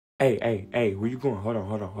Hey, where you going? Hold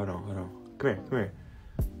on. Come here.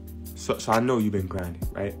 So I know you've been grinding,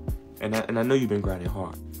 right? And I know you've been grinding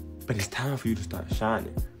hard. But it's time for you to start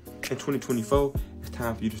shining. In 2024, it's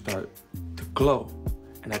time for you to start to glow.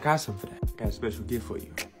 And I got something for that. I got a special gift for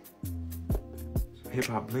you. Hip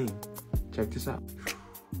Hop Bling. Check this out.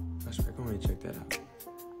 That's right, go ahead and check that out.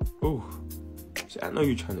 Ooh. See, I know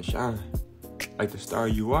you're trying to shine. Like the star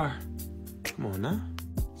you are. Come on now.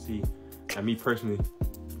 See, now me personally,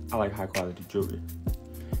 I like high quality jewelry.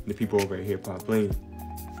 And the people over at Hip Hop Bling,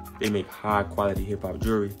 they make high quality hip hop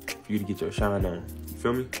jewelry for you to get your shine on. You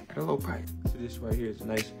feel me? At a low price. So this right here is a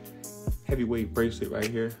nice heavyweight bracelet right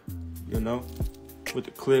here. You know, with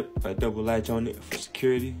the clip, a double latch on it for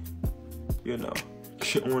security. You know,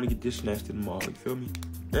 you don't want to get this snatched in the mall. You feel me?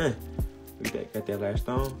 Look at that. Got that latched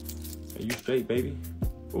on. And you straight, baby.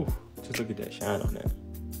 Ooh, just look at that shine on that.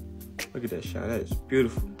 Look at that shine. That is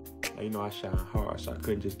beautiful. Now, you know I shine hard, so I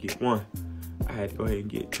couldn't just get one. I had to go ahead and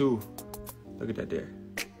get two. Look at that there.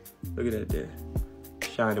 Look at that there.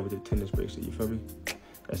 Shining with the tennis bracelet, you feel me?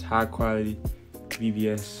 That's high quality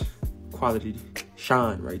VVS quality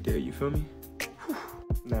shine right there, you feel me? Whew.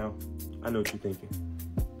 Now, I know what you're thinking.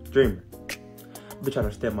 Dreamer. I've been trying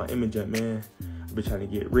to step my image up, man. I've been trying to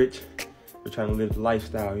get rich. I've been trying to live the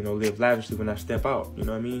lifestyle, you know, live lavishly when I step out, you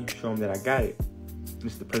know what I mean? Show them that I got it.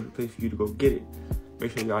 This is the perfect place for you to go get it.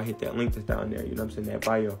 Make sure y'all hit that link that's down there, you know what I'm saying, that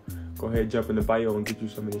bio. Go ahead, jump in the bio and get you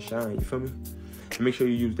some of this shine, you feel me? And make sure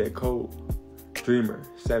you use that code,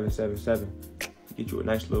 DREAMER777, to get you a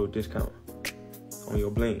nice little discount on your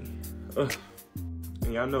bling. Ugh.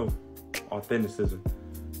 And y'all know, authenticism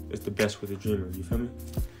is the best with a dreamer, you feel me?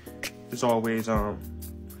 It's always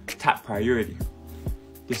top priority.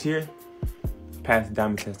 This here, pass the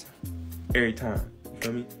diamond tester. Every time, you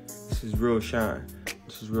feel me? This is real shine.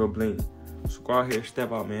 This is real bling. So go out here,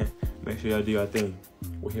 step out, man. Make sure y'all do your thing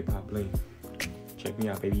with Hip Hop Bling. Check me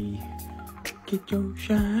out, baby. Get your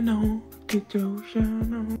shine on. Get your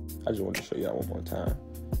shine on. I just wanted to show y'all one more time.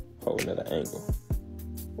 Hold another angle.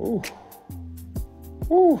 Ooh.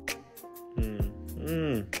 Ooh.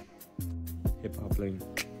 Hip Hop Bling.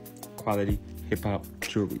 Quality hip hop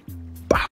jewelry.